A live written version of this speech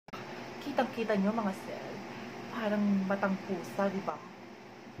kitang-kita nyo mga sis. Parang matang pusa, di ba?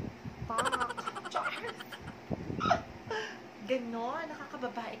 Ganon,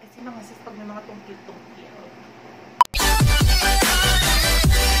 nakakababae kasi mga sis pag may mga tungkil-tungkil.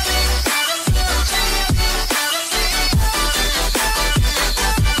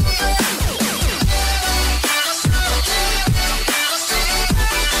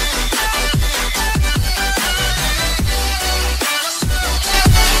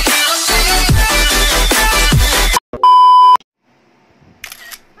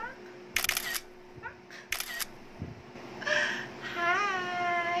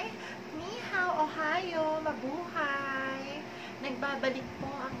 Mabuhay! Nagbabalik po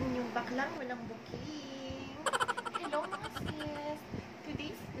ang inyong baklang walang booking. Hello mga sis!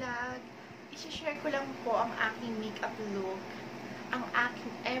 Today's vlog, isi-share ko lang po ang aking makeup look. Ang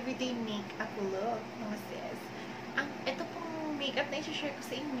aking everyday makeup look, mga sis. Ito pong makeup na isi-share ko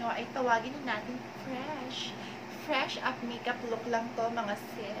sa inyo ay tawagin na natin fresh. Fresh up makeup look lang to mga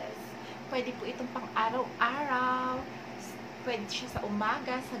sis. Pwede po itong pang araw-araw. Pwede siya sa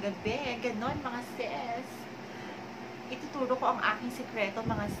umaga, sa gabi, ganon mga sis. Ituturo ko ang aking sikreto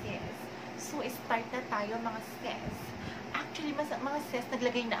mga sis. So, start na tayo mga sis. Actually, mga sis,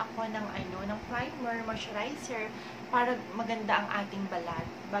 naglagay na ako ng primer, moisturizer, para maganda ang ating balat,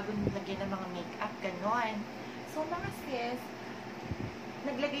 bago nilagyan ng mga makeup, ganon. So, mga sis,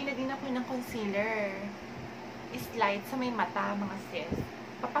 naglagay na din ako ng concealer. Slide sa may mata, mga sis.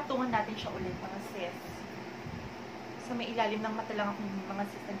 Papatungan natin siya ulit, mga sis. So, may ilalim ng mata lang ako mga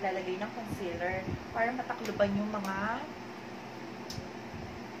sis naglalagay ng concealer para matakluban yung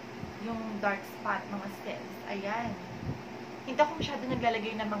dark spot, mga sis. Ayan. Hindi ako masyado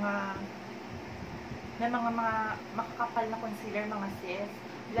naglalagay ng mga makakapal na concealer, mga sis.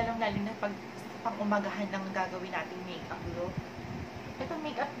 Lalong-lalo na pag pang-umagahan ng gagawin nating makeup look. Itong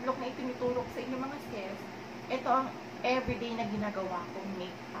makeup look na itinuturo ko sa inyo, mga sis, ito ang everyday na ginagawa kong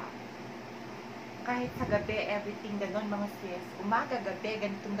makeup. Kahit sa gabi, everything ganon mga sis. Umaga, gabi,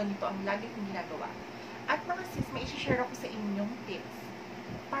 ganito ang lagi kong ginagawa. At mga sis, may isi-share ako sa inyong tips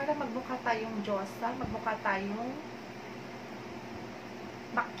para magmukha tayong Diyosa, magmukha tayong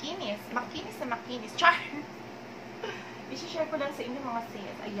makinis. Makinis na makinis. Char! Isi-share ko lang sa inyo mga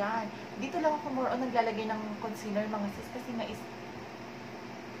sis. Ayan. Dito lang ako more on naglalagay ng concealer mga sis kasi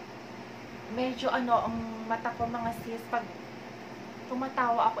medyo ang mata ko mga sis pag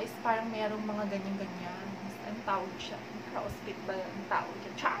tumatawa ako is parang merong mga ganyan-ganyan. Ang tawag siya. Crossfit ba ang tawag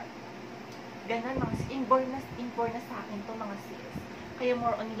siya? Char! Ganon mga sis. Inborn na sa akin to mga sis. Kaya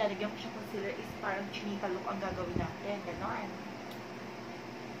more on nilalagyan ko siya concealer is parang chinita look ang gagawin natin. Ganon.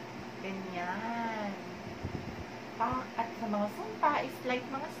 Ganyan. At sa mga sumpa is light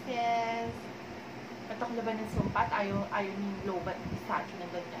mga sis. Mataklaban ng sumpa at ayaw ni lobat ni statue ng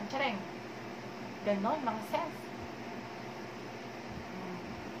ganyan. Chareng! Ganon mga sis.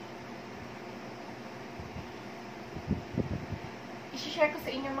 I-share ko sa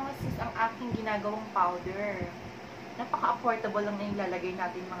inyo mga sis ang aking ginagawang powder. Napaka-affordable lang na yung lalagay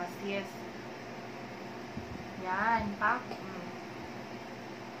natin mga sis. Yan, pak.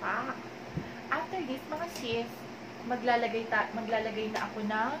 After this mga sis, maglalagay na ako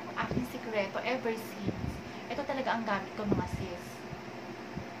ng aking sikreto ever since. Ito talaga ang gamit ko mga sis.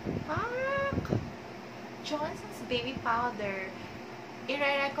 Pak! Johnson's Baby Powder.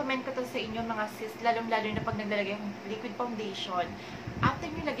 I-recommend ko to sa inyo mga sis, lalong-lalo na pag naglalagay ng liquid foundation. After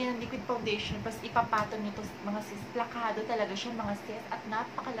nyo lagyan ng liquid foundation, pas ipapatong nyo to mga sis, plakado talaga siya mga sis at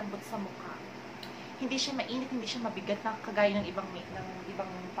napakalambot sa mukha. Hindi siya mainit, hindi siya mabigat na kagaya ng ibang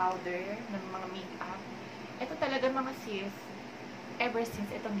powder, ng mga makeup. Ito talaga mga sis, ever since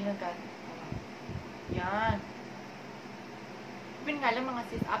itong ginagamit ko. Yan. Even nga lang mga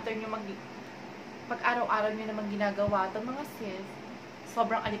sis, after nyo pag araw-araw nyo naman ginagawa ito mga sis,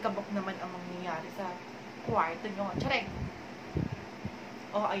 sobrang alikabok naman ang mangyayari sa kwarto nyo. Charek!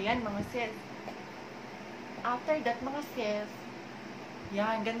 O, ayan mga sis. After that mga sis,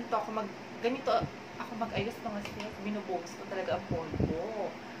 yan, ganito ako mag-ayos mga sis. Binubuhos ko talaga ang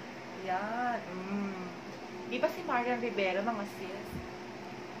polvo. Yan. Di ba si Marian Rivera mga sis?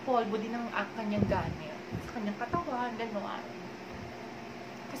 Polvo din ang kanyang gamit. Sa kanyang katawan, gano'n.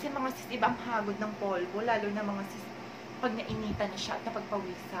 Kasi mga sis, iba ang hagod ng polvo, lalo na mga sis, pag nainitan na siya at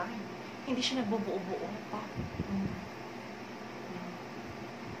napagpawisan, hindi siya nagbubuo-buo pa.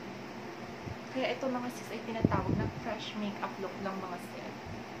 Kaya ito mga sis ay tinatawag na fresh makeup look lang mga sis.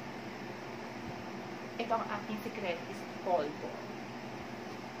 Ito ang aking secret is polvo.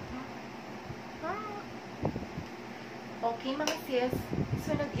 Okay mga sis,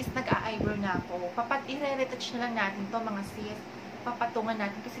 sunod is nag-a-eyebrow na ako. I-retouch na lang natin to mga sis. papatungan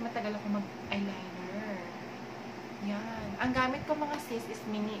natin kasi matagal ako mag-eyeliner. Yan. Ang gamit ko mga sis is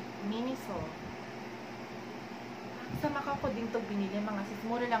Miniso. Sa Macau ko din to binili mga sis.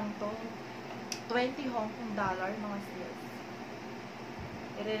 Mura lang to. 20 Hong Kong dollar mga sis.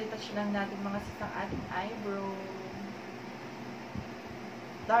 I-retouch lang natin mga sis ang ating eyebrow.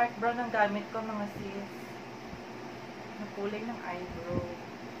 Dark brown ang gamit ko mga sis. Na kulay ng eyebrow.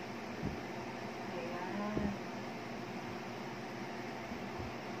 Ayan.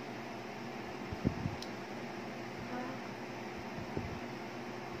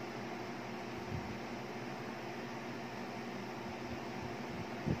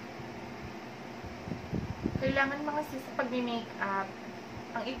 Kailangan mga sis sa pag-makeup,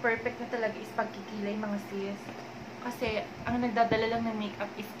 ang i-perfect na talaga is pagkikilay mga sis. Kasi ang nagdadala lang ng makeup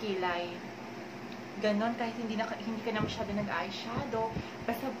is kilay. Ganon, kahit hindi ka na masyado nag-eyeshadow,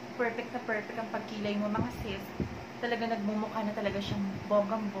 basta perfect na perfect ang pagkilay mo mga sis. Talaga nagmumukha na talaga siyang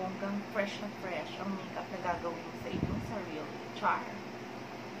bonggang-bonggang, fresh na fresh ang makeup na gagawin sa inyong sarili. Char.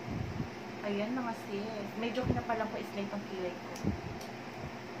 Ayan mga sis. Medyo kinapalang ko is light ang kilay ko.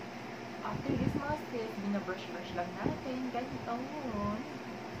 After this mga sis, binabrush-brush lang natin. Ganito.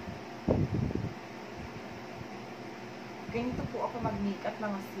 Ganito po ako mag-makeup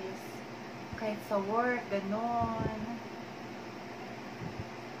mga sis. Kahit sa work, ganon.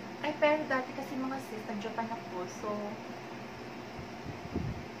 Ay, pero dati kasi mga sis, nag-Japan ako. So,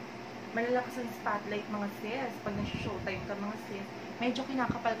 malalakas ang spotlight mga sis. Pag nag-showtime ka mga sis, medyo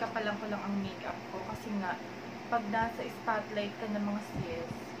kinakapal-kapalan ko lang ang makeup ko. Kasi nga, pag nasa spotlight ka ng mga sis,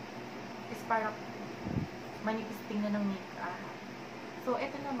 is parang manipis tingnan ng makeup. So,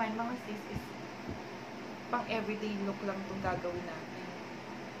 eto naman mga sis is pang everyday look lang itong gagawin natin.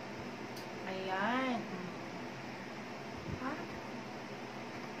 Ayan. Ha?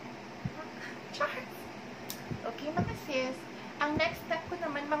 Charts! Okay mga sis. Ang next step ko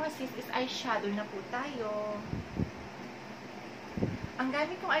naman mga sis is eyeshadow na po tayo. Ang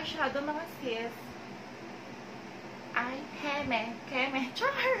gamit kong eyeshadow mga sis ay Keme.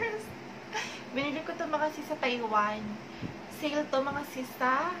 Charts! Binili ko ito mga sis sa Taiwan. Sale to mga sis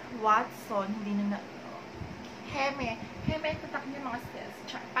sa Watson. Hindi na Keme ito tak niya mga sis.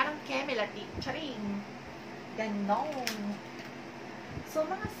 Parang Keme lati. Charing. Ganon. So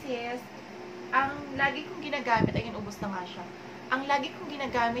mga sis, ang lagi kong ginagamit, ayun, ubos na nga siya. Ang lagi kong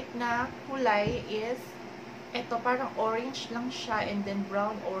ginagamit na kulay is ito, parang orange lang siya and then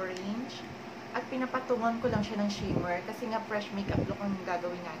brown orange. At pinapatungan ko lang siya ng shimmer kasi nga fresh makeup look ang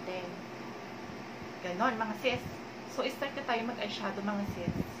gagawin natin. Ganon mga sis. So, start na tayo mag-eyeshadow mga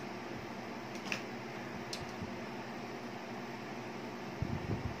sis.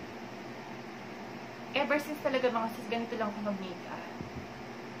 Ever since talaga mga sis, ganito lang ako mag-makeup.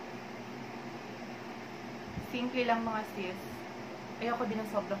 Simple lang mga sis. Ayoko din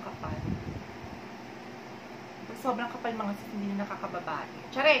ng sobrang kapal. Pag sobrang kapal mga sis, hindi na nakakababae.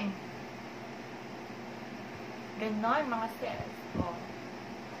 Charing! Ganon mga sis. Oh.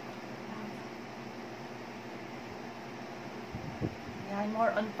 Yan,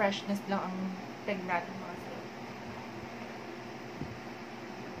 more on freshness lang ang tag natin mga sis.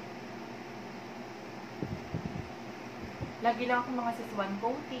 Lagi lang ako mga sis, one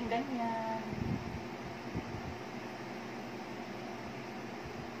coating, ganyan.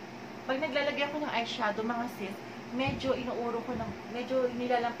 Pag naglalagay ako ng eyeshadow mga sis, medyo medyo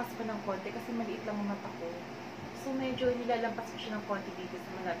nilalampas ko ng konti kasi maliit lang ang mata ko. So, medyo nilalampas ko siya ng konti dito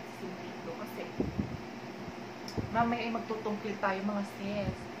sa mga dito kasi mamaya ay magtutungkil tayo mga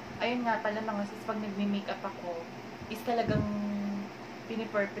sis. Ayun nga pala mga sis, pag nagme-makeup ako, is talagang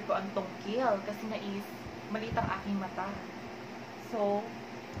piniperfect ko ang tungkil kasi na is maliit ang aking mata. So,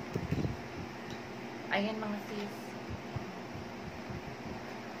 ayan mga sis.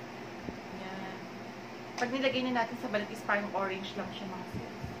 Yan. Pag nilagay na natin sa balat is parang orange lang siya mga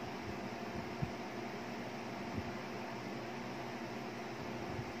sis.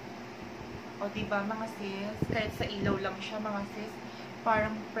 O diba mga sis, kahit sa ilaw lang siya mga sis,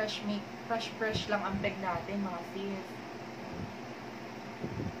 parang fresh lang ang bag natin mga sis.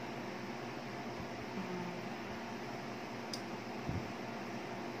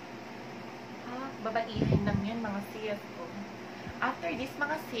 Babaihin lang yun mga sis. After this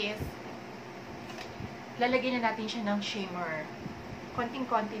mga sis, lalagyan na natin siya ng shimmer.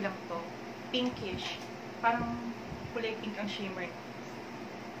 Konting-konti lang to. Pinkish. Parang kulay pink ang shimmer.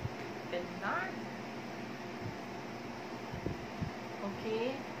 Ganun.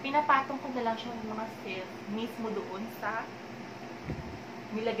 Okay. Pinapatong ko na lang siya ng mga sis mismo doon sa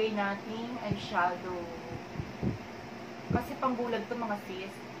nilagay nating eyeshadow. Kasi pangbulag to mga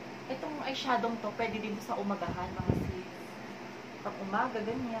sis. Itong eyeshadow to, pwede din sa umagahan mga sis. Pag umaga,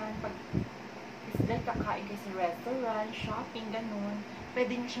 ganyan. Pag is like kakain kayo sa restaurant, shopping, ganun.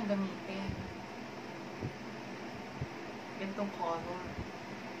 Pwede nyo siyang gamitin. Ganitong color.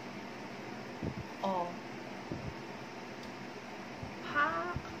 Oh.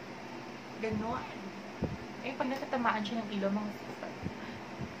 Pak! Ganun. Eh, pag natatamaan siya ng ilaw, mga sis,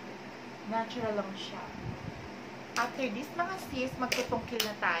 natural lang siya. After this, mga sis, magtutungkil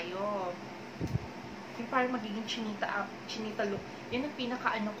na tayo. Yung parang magiging chinita look. Yun ang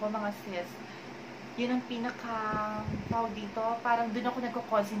pinaka-ano ko, mga sis. Yun ang pinaka-tawag dito. Parang dun ako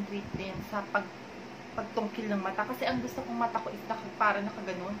nagko-concentrate din sa pagtungkil ng mata. Kasi ang gusto kong mata ko is parang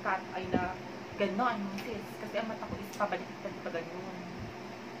nakaganon. Ay na ganon, mga sis. Kasi ang mata ko is pabalik-balik pa ganon.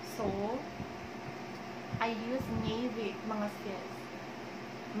 So, I use navy, mga sis.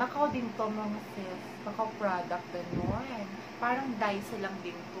 Macau din to, mga sis. Macau product, gano'n. Parang Daiso lang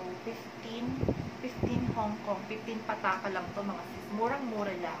din to. 15 Hong Kong. 15 pataka lang to, mga sis.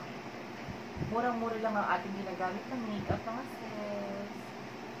 Murang-mura lang. Murang-mura lang ang ating ginagamit na makeup, mga sis.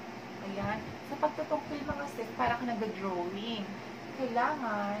 Ayan. Sa pagtutungkil, mga sis, para ka nag-drawing.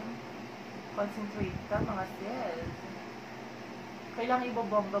 Kailangan concentrate ka, mga sis. Kailangan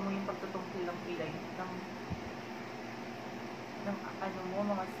ibabongga mo yung pagtutungkil ng pilay. Ng ano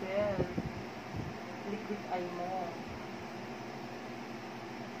mo, mga sis. Liquid eye mo.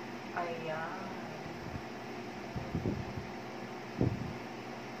 Ayan.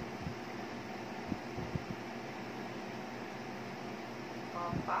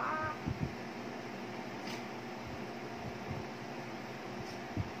 Papa.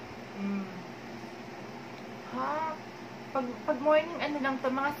 Ha? Pag morning, ano lang to,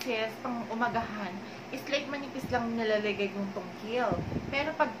 mga sis, pang umagahan, is like manipis lang nilalagay yung tungkil.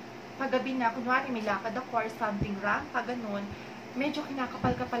 Pero pag gabi na, kunwari may lakad ako or something wrong, pag ganun, medyo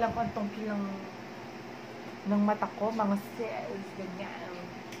kinakapal-kapal lang ko ang tungkil ng mata ko, mga sis, ganyan.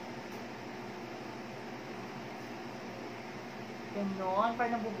 Ganon,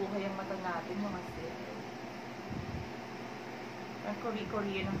 parang nabubuhay ang mata natin, mga sis. Ang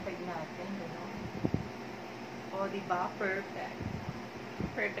Korean ang tag natin, ganon. O, diba? Perfect.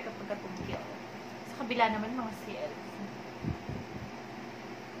 Perfect ang pagkatungkil. Sa kabila naman, mga sis.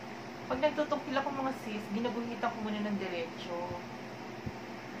 Pag nagtutungkil ako, mga sis, ginaguhitan ko muna ng diretso.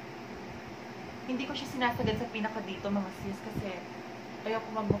 Hindi ko siya sinasagad sa pinaka dito, mga sis, kasi ayaw ko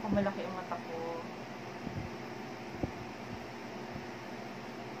magmukhang malaki ang mata ko.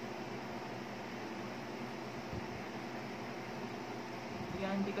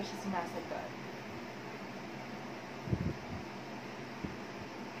 Yan, hindi ko siya sinasagad.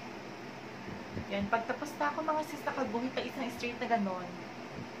 Yan, pagtapos na ako, mga sis, nakaguhit na isang straight na ganon.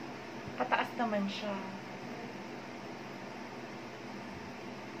 Pataas naman siya.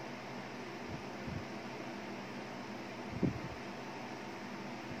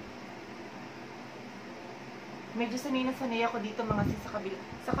 Medyo sanay ako dito, mga sis, sa kabila.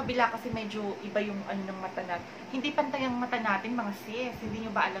 Sa kabila kasi medyo iba yung ano ng mata natin. Hindi pantay ang mata natin, mga sis. Hindi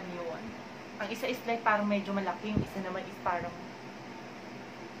nyo ba alam yun? Ang isa is like parang medyo malaki. Yung isa naman is parang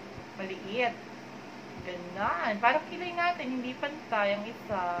maliit. Ganon. Parang kilay natin, hindi pantay ang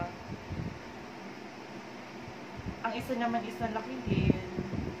isa. Ang isa naman is malaki din.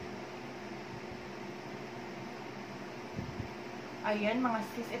 Ayan, mga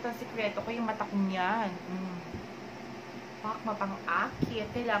sis. Ito ang sikreto ko, yung mata kong yan. Pak, mapang-akit.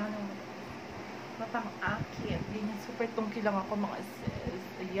 Kailangan ng mapang-akit. Ganyan, super tungkil lang ako, mga sis.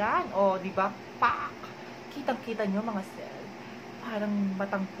 Ayan. O, diba? Pak! Kitang-kita nyo, mga sis. Parang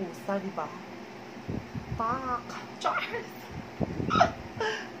matang pusa, diba? Pak! Charles!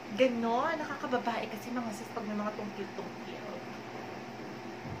 Ganon. Nakakababae kasi, mga sis, pag may mga tungkil-tungkil.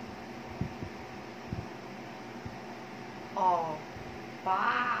 Oh.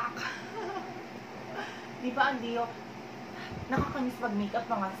 Pak! Diba, Andio? Nakakamiss mag-makeup,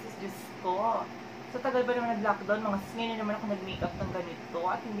 mga sis, Diyos ko. Sa tagal ba naman nag-lockdown, mga sis, ngayon naman ako nag-makeup ng ganito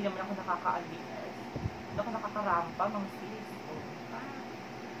at hindi naman ako nakaka-alias. Hindi ako nakakarampa, mga sis.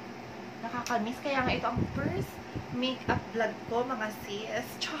 Nakakamiss. Kaya nga ito ang first makeup vlog ko, mga sis.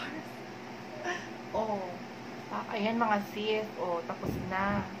 Charles! Oh. Ayan, mga sis. Oh, tapos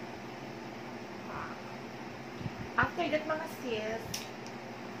na. After that, mga sis,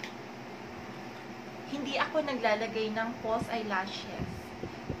 hindi ako naglalagay ng false eyelashes.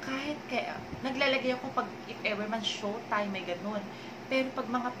 Kahit kaya, naglalagay ako pag if ever man showtime, may ganun. Pero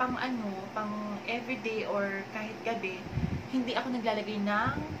pag mga pang everyday or kahit gabi, hindi ako naglalagay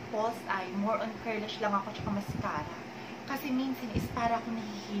ng false eye. More on curlish lang ako tsaka mascara. Kasi minsan is para ako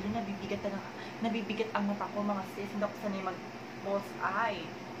nahihilo, nabibigat ang mata ko, mga sis. Hindi ako sanay mag false eye.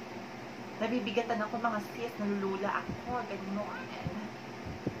 Nabibigatan ako mga sis, nalulula ako, gano'n.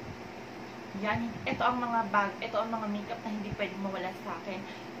 Yan, ito ang mga ito ang mga makeup na hindi pwedeng mawala sa akin.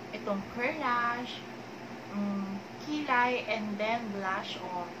 Itong curlash, kilay, and then blush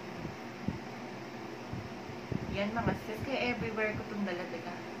on. Yan mga sis, kaya everywhere ko itong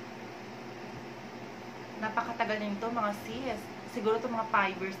dala-dala. Napakatagal na ito mga sis. Siguro itong mga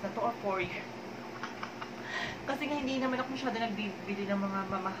 5 years na to or 4 years. Kasi nga hindi naman ako masyado nagbibili ng mga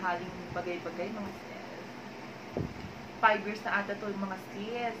mamahaling bagay-bagay mga sis. 5 years na ata ito mga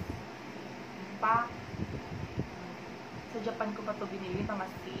sis. Pa. Sa Japan ko pa ito binili mga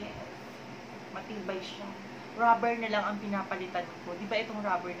sis. Matibay siya. Rubber na lang ang pinapalitan ko. Di ba itong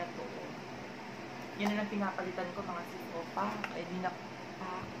rubber na to? Yan na lang pinapalitan ko mga sis. O pa. Ay di na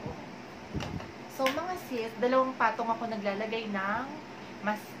pa. O. So mga sis, 2 patong ako naglalagay ng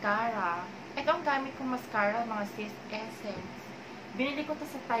mascara. Ito ang gamit kong mascara, mga sis, Essence. Binili ko to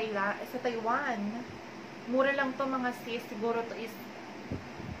sa Taiwan. Mura lang to mga sis. Siguro to is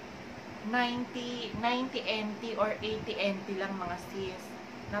 90 NT or 80 NT lang mga sis.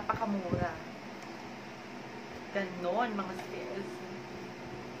 Napakamura. Ganon mga sis.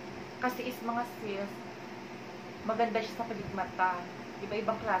 Kasi is mga sis, maganda siya sa paligmata.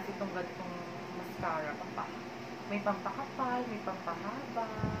 Iba-ibang klase itong ganitong mascara. May pampakapal, may pampahaba,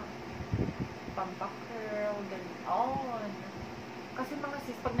 pampa-curl, ganoon. Kasi mga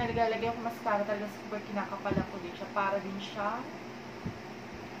sis, pag naglalagay ako mascara, talaga super kinakapalan ko din siya. Para din siya,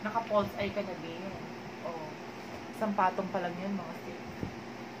 naka-pulse eye ka na din. O, isang patong pa lang yun, mga sis.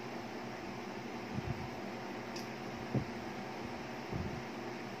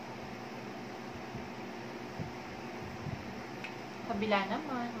 Kabila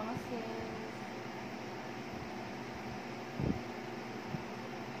naman, mga sis.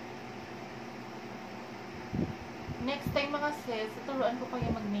 Next time mga sis, tuturuan ko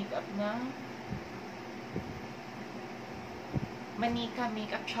kayo mag-makeup na Manika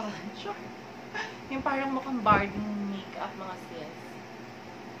Makeup Challenge. Yung parang mukhang Barding makeup mga sis.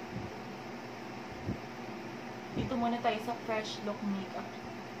 Dito muna tayo sa Fresh Look Makeup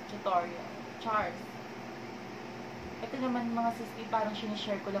Tutorial. Charles. Ito naman mga sis, parang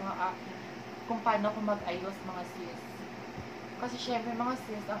sinishare ko lang ang akin kung paano ako mag-ayos mga sis. Kasi syempre mga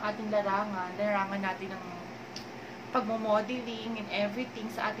sis, ang ating larangan natin ng pagmo-modeling and everything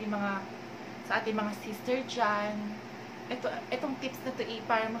sa ating mga sister dyan. Itong tips na to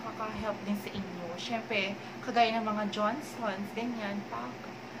para makaka-help din sa inyo. Syempre, kagaya ng mga Johnsons, ganyan, pak.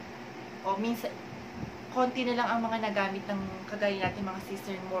 O minsan, konti na lang ang mga nagamit ng kagaya natin mga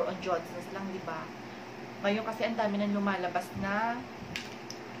sister, more on Johnsons lang, di ba? Ngayon kasi ang dami nang lumalabas na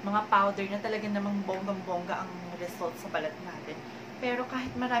mga powder na talaga namang bonggang-bongga ang result sa balat natin. Pero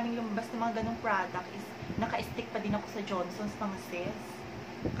kahit maraming lumabas na mga ganong product is naka-stick pa din ako sa Johnson's mga sis.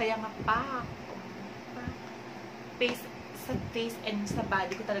 Kaya nga sa face and sa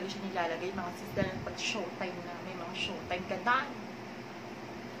body ko talaga siya nilalagay mga sis dahil pag showtime na, may mga showtime ganda.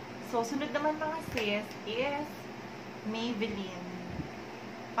 So, sunod naman mga sis is Maybelline.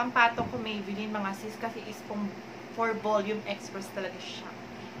 Pampatong ko Maybelline mga sis kasi is for volume express talaga siya.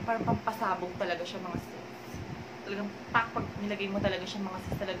 Parang pampasabog talaga siya mga sis. Talagang pag nilagay mo talaga siya mga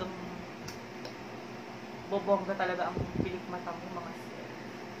sis, talagang bobongga talaga ang pilik mata mo mga sis.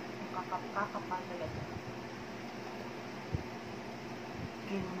 Kakapal talaga.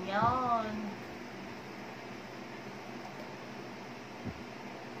 Ganyan.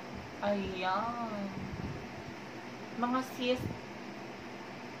 Ayan. Mga sis,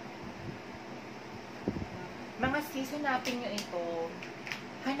 hanapin nyo ito.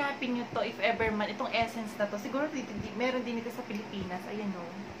 Hanapin nyo to if ever man. Itong Essence na to. Siguro meron din ito sa Pilipinas. Ayan o.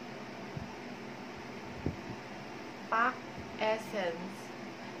 Pack Essence.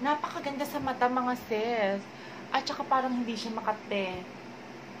 Napakaganda sa mata mga sis. At saka parang hindi siya makate.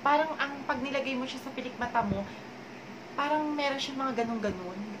 Parang pag nilagay mo siya sa pilik mata mo, parang meron siya mga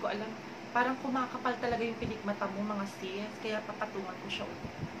ganun-ganun. Hindi ko alam. Parang kumakapal talaga yung pilik mata mo mga sis. Kaya papatungan ko siya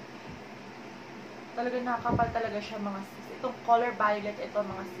ulit. Talaga nakakapal talaga siya mga sis. Itong color violet ito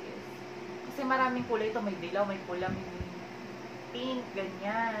mga sis. Kasi maraming kulay ito. May dilaw, may pula, may pink,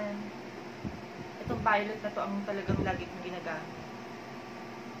 ganyan. Itong violet na to ang talagang lagi kong ginagamit.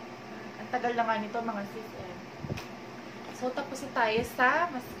 Ang tagal na nga nito mga sis eh. So, tapos na tayo sa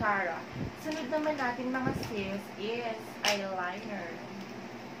mascara. Sunod naman natin mga sis is eyeliner.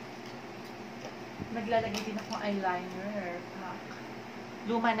 Naglalagay din akong eyeliner.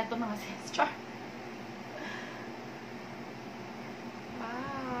 Luma na to mga sis. Char!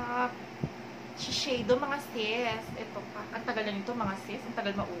 Shadow mga sis. Ito pa. Ang tagal na nito mga sis. Ang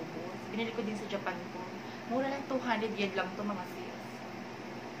tagal maubos. Binili ko din sa Japan ko. Mura lang 200 yen lang to mga sis.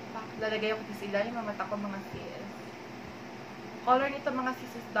 Lalagay ako sa ilalim ng mata ko, mga sis. Color nito, mga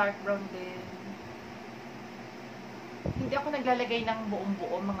sis, is dark brown din. Hindi ako naglalagay ng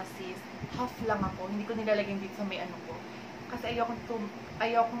buong-buo, mga sis. Half lang ako. Hindi ko nilalagay dito sa may ano ko. Kasi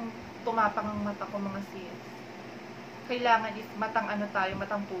ayokong tumapang ang mata ko, mga sis. Kailangan is matang ano tayo,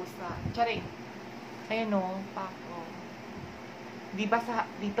 matang pusa. Charing. Ayan o, pako. Diba sa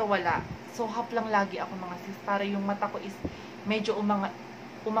dito wala? So, half lang lagi ako, mga sis. Para yung mata ko is medyo umangat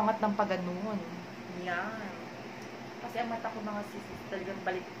ng paganoon. Yan. Kasi ang mata ko, mga sis, is talagang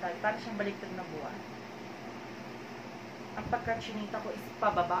baliktad. Para siyang baliktad na buwan. Ang pagkachinita ko is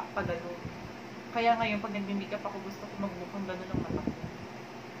pababa, paganoon. Kaya ngayon, pag nagmimikap ako, gusto ko magmukhang gano'n ang mata ko.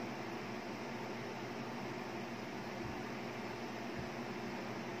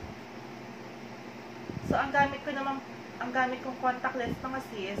 So, ang gamit kong contact lens, mga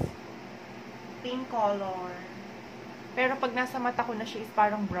sis, pink color. Pero pag nasa mata ko na siya is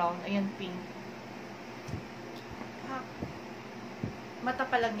parang brown. Ayan, pink. Ha. Mata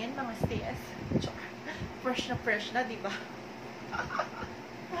pa lang yan, mga sis. Fresh na, diba?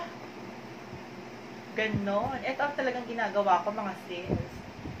 Ganon. Ito ang talagang ginagawa ko, mga sis.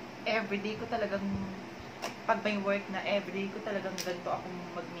 Everyday ko talagang, pag may work na, everyday ko talagang ganito akong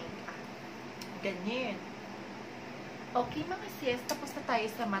mag-makeup. Ganyan. Okay, mga sis, tapos na tayo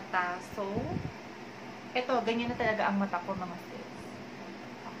sa mata. So, eto, ganyan na talaga ang mata ko, mga sis.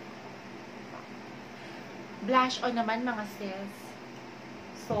 Blush on naman, mga sis.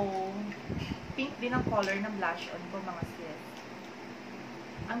 So, pink din ang color ng blush on ko, mga sis.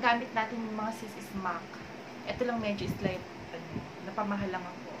 Ang gamit natin, mga sis, is MAC. Ito lang medyo is light, napamahal lang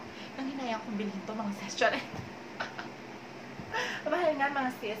ako. Nang hinayang kong bilhin to, mga sis. Charet. Mahal nga,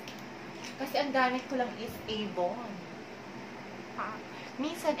 mga sis. Kasi ang gamit ko lang is Avon.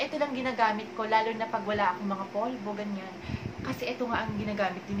 Minsan, ito lang ginagamit ko, lalo na pag wala akong mga polvo, ganyan. Kasi ito nga ang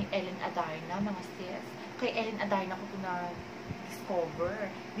ginagamit din ni Ellen Adarna, mga sis. Kay Ellen Adarna ko ito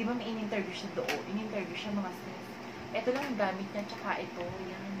na-discover. Di ba may in-interview siya doon? In-interview siya, mga sis. Ito lang ang gamit niya, tsaka ito.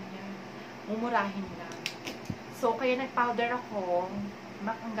 Yan, yan. Mumurahin lang. So, kaya nag-powder ako.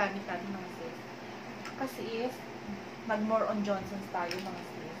 MAC ang gamit natin, mga sis. Kasi is, mag-more on Johnson's tayo, mga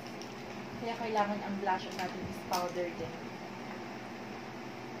sis. Kaya kailangan ang blush on natin is powder din.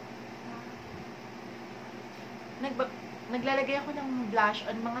 Naglalagay ako ng blush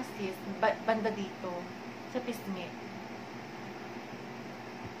on, mga sis, banda dito, sa pisngi.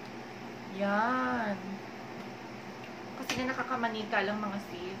 Yan. Kasi na nakakamanika lang, mga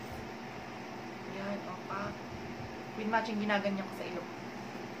sis. Yan, opa. With matching ginaganyan ko sa ilong.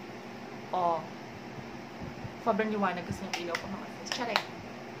 Oh. Sobrang liwanag kasi yung ilaw ko, mga sis. Charik.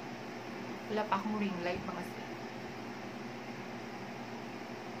 Wala pa akong ring light, mga sis.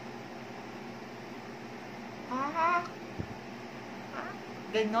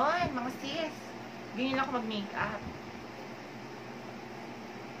 Ganon, mga sis. Ganyan lang ako mag-makeup.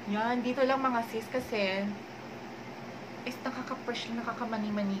 Yan, dito lang, mga sis, kasi is nakaka-fresh,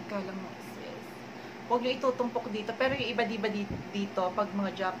 nakakamani-manika lang, mga sis. Huwag nyo itutumpok dito. Pero yung iba diba dito, pag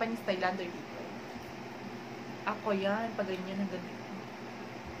mga Japanese, Thailander dito. Ako yan, pag ganyan, hanggang dito.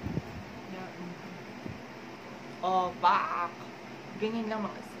 Yan. Oh, back. Ganyan lang,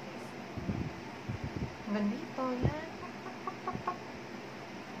 mga sis. Hanggang dito, yan.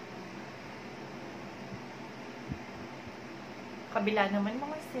 Kabila naman,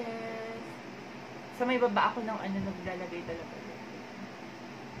 mga sis. Sa may baba ako ng ano, naglalagay talaga.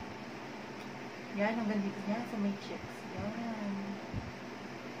 Yan, hanggang dito yan, sa may cheeks. Yan.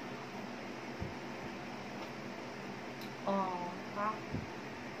 Oh, ha?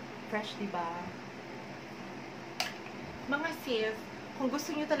 Fresh, diba? Mga sis, kung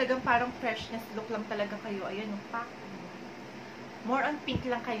gusto nyo talagang parang freshness look lang talaga kayo, ayan, oh, pak. More on pink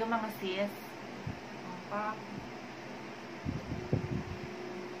lang kayo, mga sis. Oh, pak.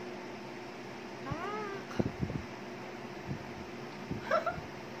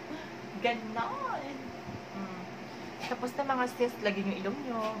 Ganon. Tapos na, mga sis, lagyan yung ilong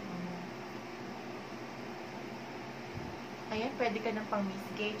nyo. Ayan, pwede ka ng pang Miss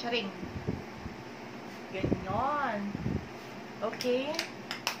Gay. Charing. Ganon. Okay?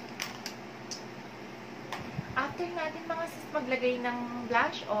 After natin, mga sis, maglagay ng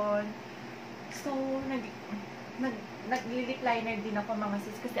blush on. So, nag-lip liner din ako, mga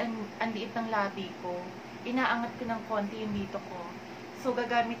sis, kasi ang liit ng labi ko. Inaangat ko ng konti yung dito ko. So,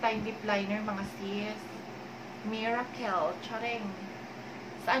 gagamit tayong lip liner, mga sis. Miracle. Charing.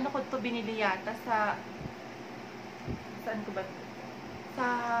 Sa ano ko ito binili yata? Saan ko ba? Sa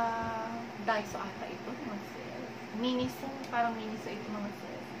Daiso ata ito, mga sis. Miniso. Parang miniso ito, mga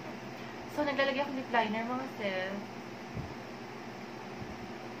sis. So, naglalagay ako lip liner, mga sis.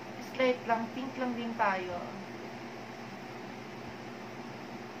 light lang, pink lang din tayo.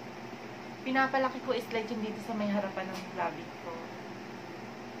 Pinapalaki ko is light yung dito sa may harapan ng labi ko.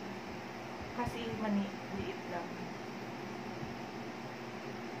 Kasi liit lang.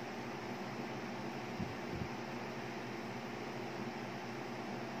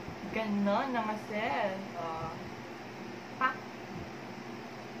 Ganon na nga, sis. Pa.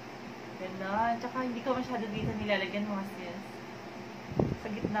 Ganon. Tsaka hindi ko masyado dito nilalagyan, mga sis. Sa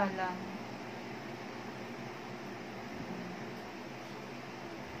gitna lang.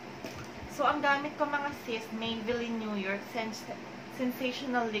 So, ang gamit ko, mga sis, Maybelline New York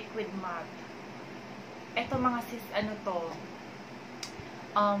Sensational Liquid Matte. Ito, mga sis, ano to?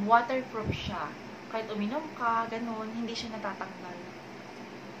 Waterproof siya. Kahit uminom ka, ganun, hindi siya natatanggal.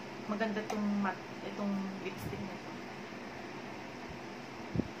 Maganda itong lipstick na ito.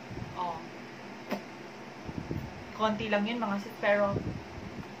 Konti lang yun, mga sis, pero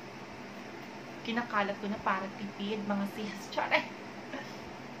kinakalat ko na para tipid, mga sis. Tsare!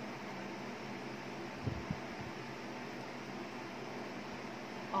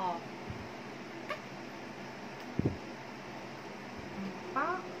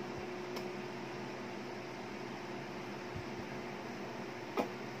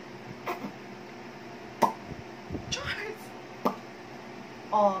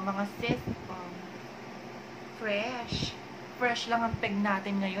 Mga sis, fresh lang ang peg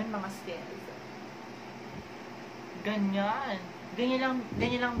natin ngayon, mga sis. Ganyan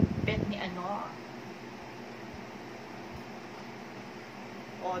lang bet ni ano.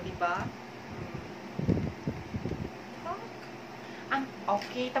 Diba?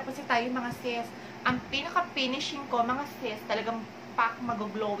 Okay, tapos tayo, mga sis. Ang pinaka-finishing ko, mga sis, talagang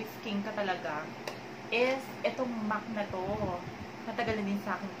mag-glowy skin ka talaga, is itong MAC na to. Matagal na din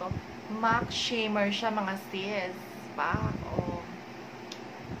sa akin to. MAC Shimmer siya, mga sis.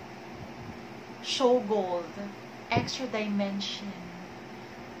 Show Gold. Extra Dimension.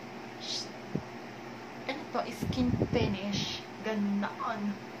 Ano to? Skin Finish.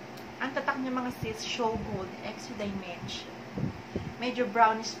 Ganon. Ang tatak niya, mga sis, Show Gold. Extra Dimension. Medyo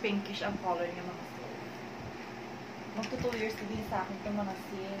brownish pinkish ang color niya, mga sis. Magto 2 years din sa akin to, mga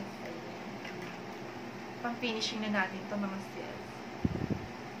sis. Pang finishing na natin to, mga sis.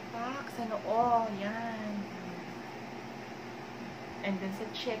 Sa noo, yan. And then sa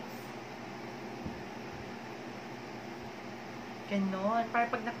cheeks. Ganon.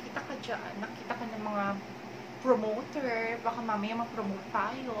 Para pag nakita ka dyan, nakita ka ng mga promoter, baka mamaya mag-promote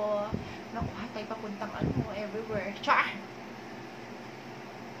tayo. Nakuha tayo papuntang everywhere. Char!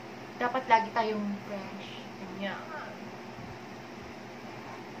 Dapat lagi tayong fresh. Ganyan.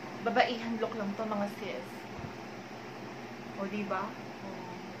 Babaihan look lang to, mga sis. Diba?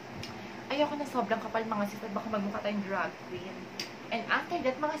 Ayoko na sobrang kapal, mga sis, at baka magmukha tayong drag queen. And after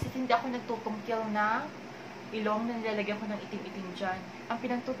that, mga sis, hindi ako nagtutungkil na ilong na nilalagyan ko ng itim-itim dyan. Ang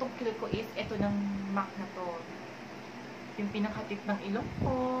pinagtutungkil ko is ito ng MAC na to. Yung pinakatip ng ilong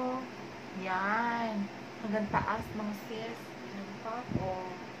ko. Yan. Hanggang taas, mga sis.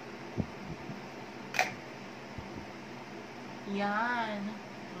 Yan.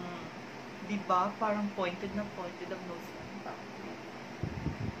 Diba? Parang pointed ang nose.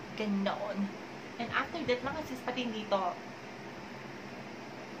 Ganon. And after that, mga sis, pati dito.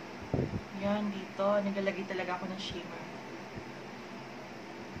 Yan, dito. Naglalagay talaga ako ng shimmer.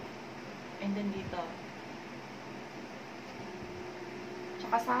 And then dito.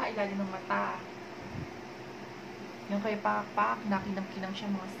 Tsaka sa ilalim ng mata. Yung kay Pakpak, nakinam-kinam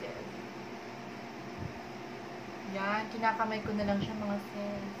siya, mga sis. Yan, kinakamay ko na lang siya, mga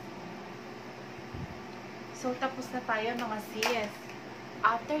sis. So, tapos na tayo, mga sis.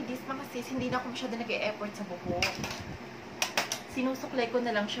 After this, mga sis, hindi na ako masyado nag-e-effort sa buhok. Sinusuklay ko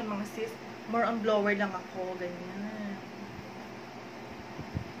na lang siya, mga sis. More on blower lang ako. Ganyan.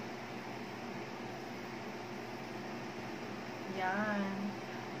 Yan.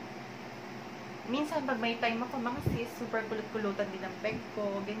 Minsan, pag may time ako, mga sis, super kulot-kulutan din ang peg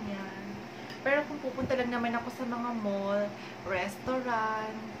ko. Ganyan. Pero kung pupunta lang naman ako sa mga mall,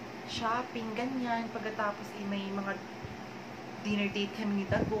 restaurant, shopping, ganyan. Pagkatapos, may mga dinner date kami ni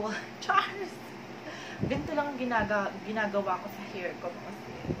Dago. Charles! Ganito lang ang ginagawa ko sa hair ko, mga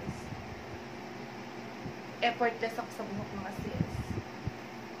sis. Effortless ako sa buhok, mga sis.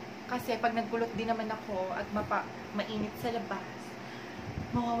 Kasi pag nagkulot din naman ako at mainit sa labas,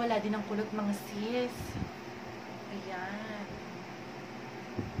 mawawala din ang kulot, mga sis. Ayan.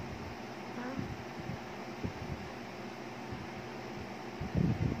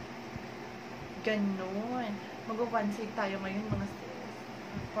 Ganon. Mag-one side tayo ngayon, mga sis.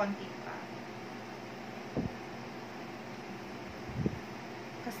 Konti pa.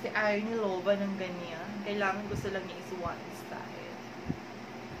 Kasi ayaw ni Loba ng ganyan. Kailangan gusto lang niya is one style.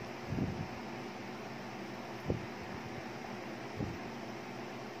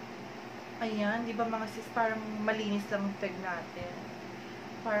 Ayan, di ba mga sis, parang malinis lang ang peg natin.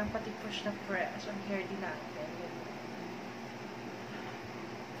 Parang pati fresh na fresh ang hair din natin.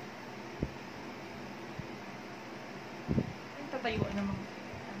 Ay, tatayuan naman.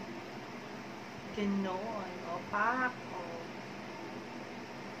 Ganon. O, pak. O.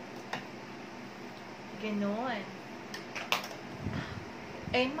 Ganon.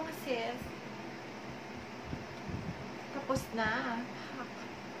 Ayun mga sis. Tapos na.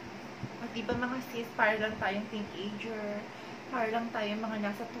 O, diba mga sis, para lang tayong teenager. Para lang tayong mga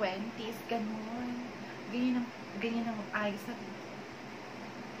nasa 20s. Ganon. Ganyan ang ayos na dito.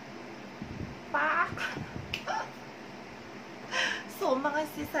 Pak! So, mga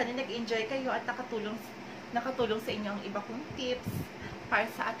sis, sana nag-enjoy kayo at nakatulong sa inyo ang iba kong tips para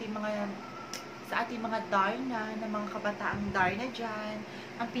sa ating mga Darna, na mga kabataang Darna dyan.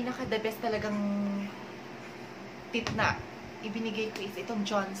 Ang pinaka-the best talagang tip na ibinigay ko is itong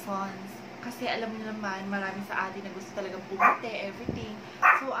Johnson's. Kasi alam niyo naman, marami sa atin na gusto talagang pumuti, everything.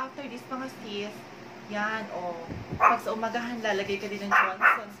 So, after this, mga sis, yan, o. Pag sa umagahan, lalagay ka din ng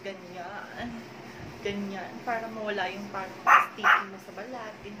Johnson's, ganyan. Ganyan. Para mawala yung parang sticky mo sa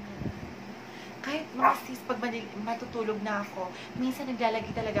balat, ganyan. Kahit mga sis, pag matutulog na ako, minsan naglalagay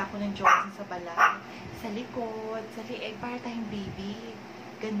talaga ako ng Johnson's sa balat. Sa likod, sa lieg, para tayong baby.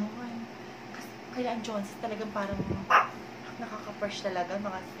 Ganon. Kaya ang Johnson's talagang parang nakaka-fresh talaga,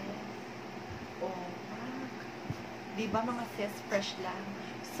 mga sis. Oh, diba mga sis, fresh lang.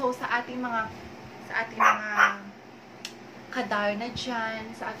 So, sa ating mga kadarna dyan,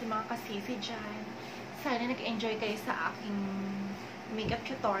 sa ating mga kasisi dyan, sana nag-enjoy kayo sa aking makeup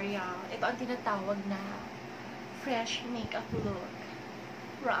tutorial. Ito ang tinatawag na fresh makeup look.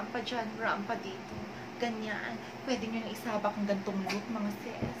 Rampa dyan, rampa dito. Ganyan. Pwede nyo na isabak ang gantong look, mga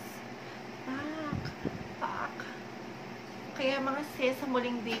sis. Pak! Pak! Kaya mga sis, sa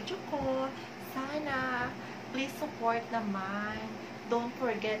muling video ko, sana, please support naman. Don't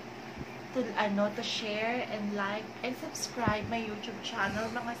forget to share and like and subscribe my YouTube channel,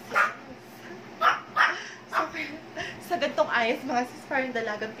 mga sis. So, sa gantong ayos, mga sis, parang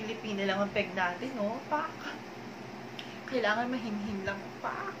dalagang Pilipina lang ang peg natin, no? Pak! Kailangan mahimhim lang.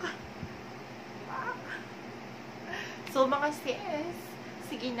 Pak! Pak! So, mga sis,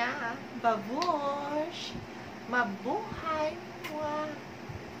 sige na. Babush! Mabuhay! Mwah!